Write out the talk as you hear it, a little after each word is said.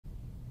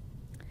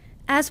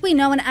As we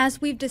know and as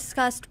we've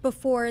discussed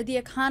before, the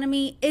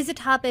economy is a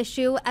top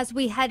issue as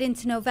we head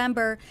into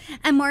November,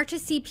 and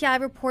March's CPI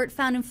report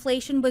found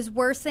inflation was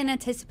worse than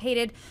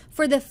anticipated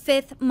for the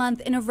fifth month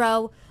in a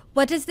row.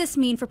 What does this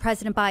mean for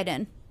President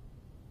Biden?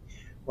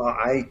 Well,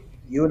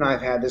 you and I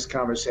have had this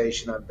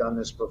conversation. I've done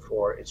this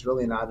before. It's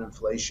really not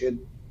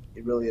inflation.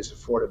 It really is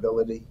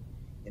affordability.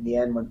 In the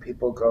end, when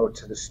people go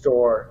to the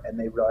store and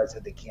they realize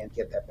that they can't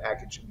get that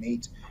package of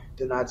meat,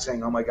 they're not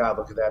saying, "Oh my God,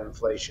 look at that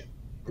inflation."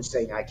 They're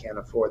saying, "I can't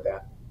afford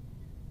that."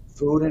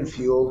 Food and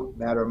fuel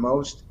matter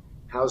most.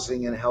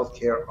 Housing and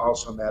healthcare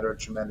also matter a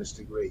tremendous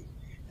degree.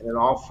 And in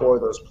all four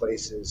of those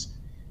places,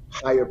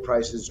 higher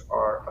prices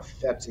are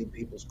affecting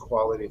people's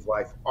quality of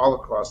life all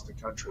across the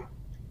country.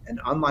 And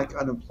unlike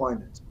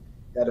unemployment,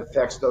 that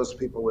affects those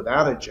people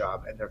without a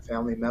job and their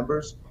family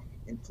members,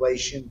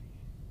 inflation,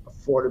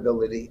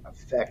 affordability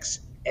affects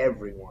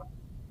everyone.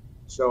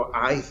 So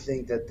I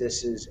think that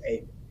this is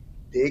a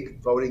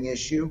big voting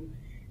issue.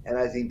 And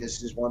I think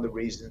this is one of the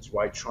reasons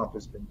why Trump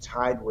has been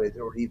tied with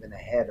or even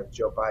ahead of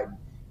Joe Biden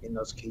in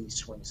those key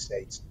swing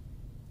states.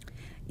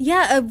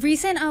 Yeah, a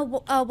recent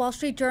Wall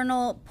Street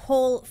Journal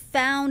poll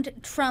found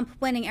Trump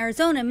winning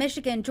Arizona,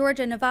 Michigan,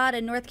 Georgia, Nevada,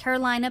 North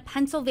Carolina,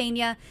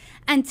 Pennsylvania,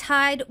 and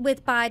tied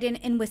with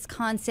Biden in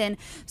Wisconsin.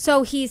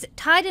 So he's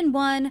tied in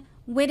one,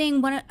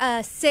 winning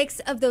six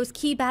of those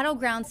key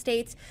battleground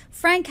states.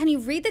 Frank, can you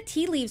read the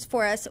tea leaves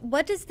for us?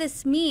 What does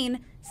this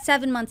mean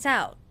 7 months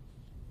out?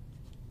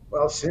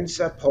 Well, since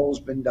that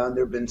poll's been done,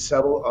 there have been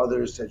several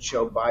others that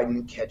show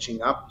Biden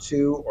catching up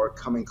to or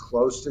coming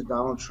close to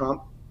Donald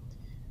Trump.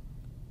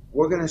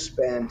 We're going to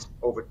spend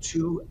over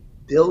 $2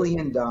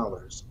 billion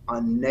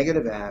on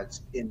negative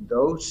ads in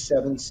those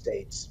 7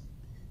 states,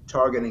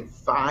 targeting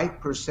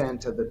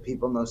 5% of the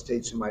people in those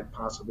states who might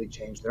possibly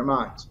change their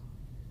minds.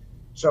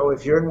 So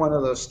if you're in one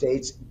of those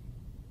states,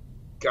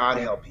 God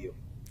help you.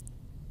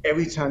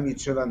 Every time you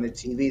turn on the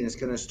TV, and it's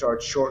going to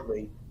start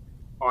shortly,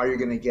 all you're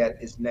going to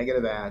get is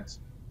negative ads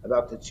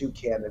about the 2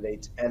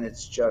 candidates, and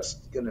it's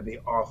just going to be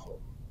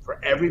awful. For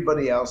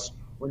everybody else,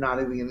 we're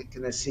not even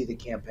going to see the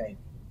campaign.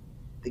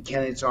 The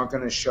candidates aren't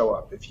going to show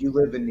up. If you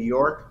live in New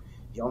York,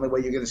 the only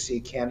way you're going to see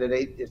a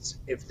candidate is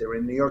if they're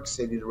in New York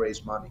City to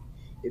raise money.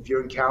 If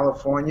you're in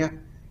California,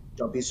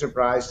 don't be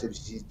surprised if you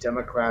see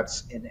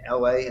Democrats in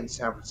LA and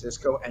San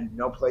Francisco and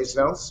no place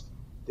else.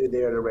 They're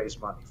there to raise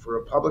money. For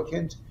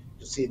Republicans,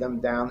 you'll see them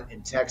down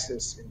in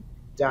Texas, and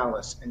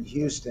Dallas, and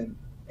Houston,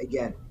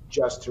 again,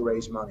 just to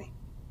raise money.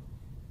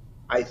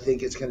 I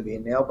think it's going to be a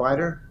nail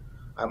biter.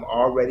 I'm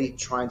already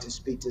trying to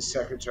speak to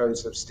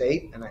secretaries of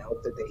state, and I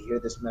hope that they hear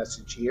this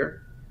message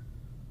here,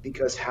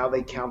 because how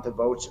they count the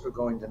votes are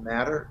going to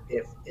matter.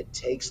 If it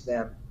takes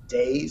them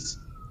days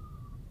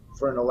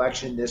for an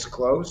election this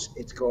close,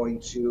 it's going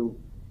to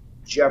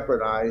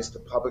jeopardize the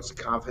public's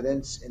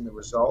confidence in the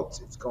results.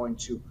 It's going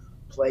to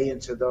play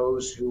into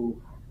those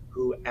who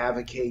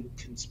advocate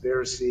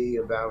conspiracy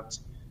about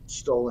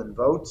stolen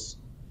votes.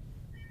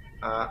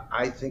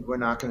 I think we're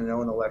not going to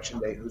know on election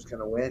day who's going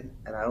to win,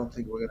 and I don't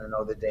think we're going to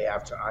know the day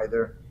after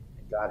either,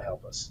 and God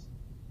help us.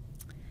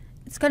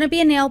 It's going to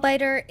be a nail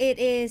biter. It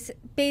is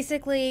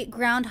basically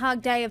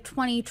Groundhog Day of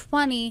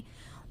 2020.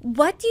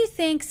 What do you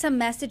think some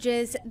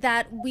messages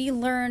that we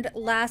learned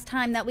last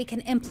time that we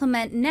can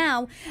implement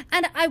now?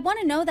 And I want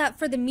to know that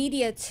for the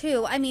media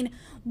too. I mean,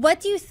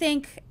 what do you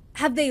think?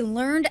 Have they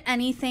learned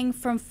anything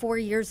from 4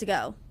 years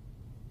ago?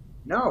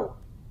 No,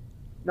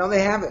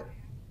 they haven't.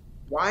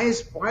 Why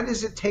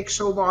does it take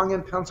so long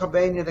in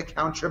Pennsylvania to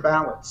count your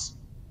ballots?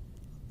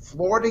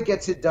 Florida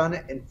gets it done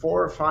in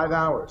 4 or 5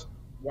 hours.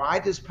 Why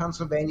does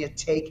Pennsylvania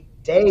take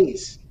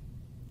days?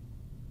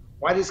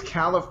 Why does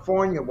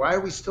California, why are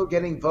we still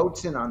getting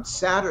votes in on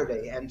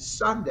Saturday and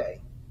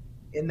Sunday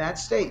in that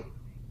state?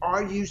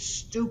 Are you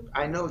stupid?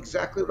 I know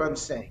exactly what I'm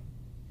saying.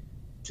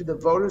 To the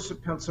voters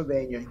of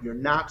Pennsylvania, you're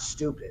not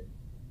stupid.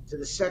 To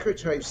the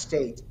Secretary of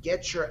State,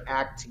 get your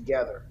act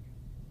together.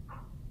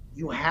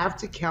 You have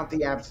to count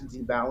the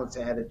absentee ballots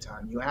ahead of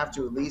time. You have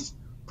to at least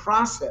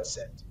process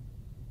it.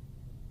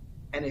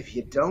 And if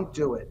you don't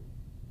do it,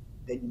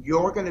 then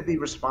you're going to be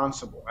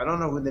responsible. I don't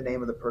know who the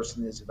name of the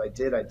person is. If I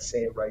did, I'd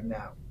say it right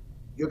now.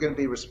 You're going to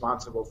be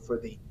responsible for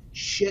the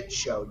shit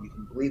show, you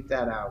can bleep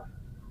that out,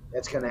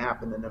 that's going to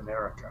happen in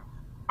America.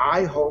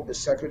 I hold the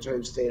Secretary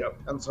of State of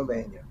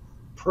Pennsylvania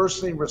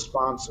personally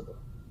responsible.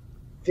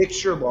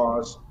 Fix your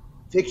laws,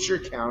 fix your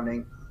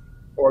counting,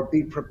 or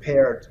be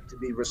prepared to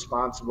be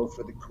responsible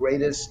for the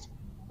greatest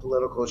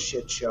political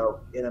shit show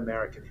in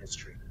American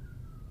history.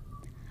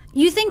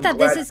 You think that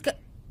this is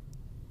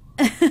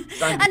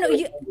I know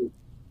you.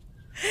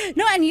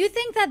 No, and you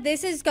think that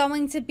this is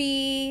going to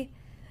be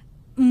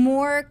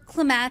more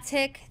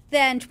climatic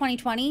than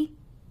 2020?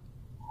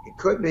 It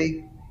could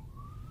be,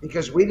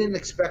 because we didn't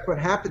expect what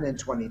happened in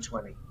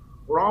 2020.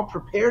 We're all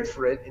prepared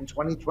for it in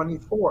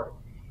 2024.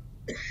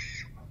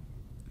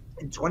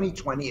 In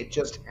 2020, it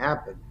just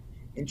happened.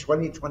 In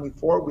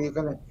 2024, we're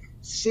going to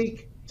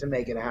seek to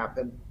make it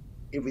happen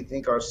if we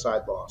think our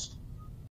side lost.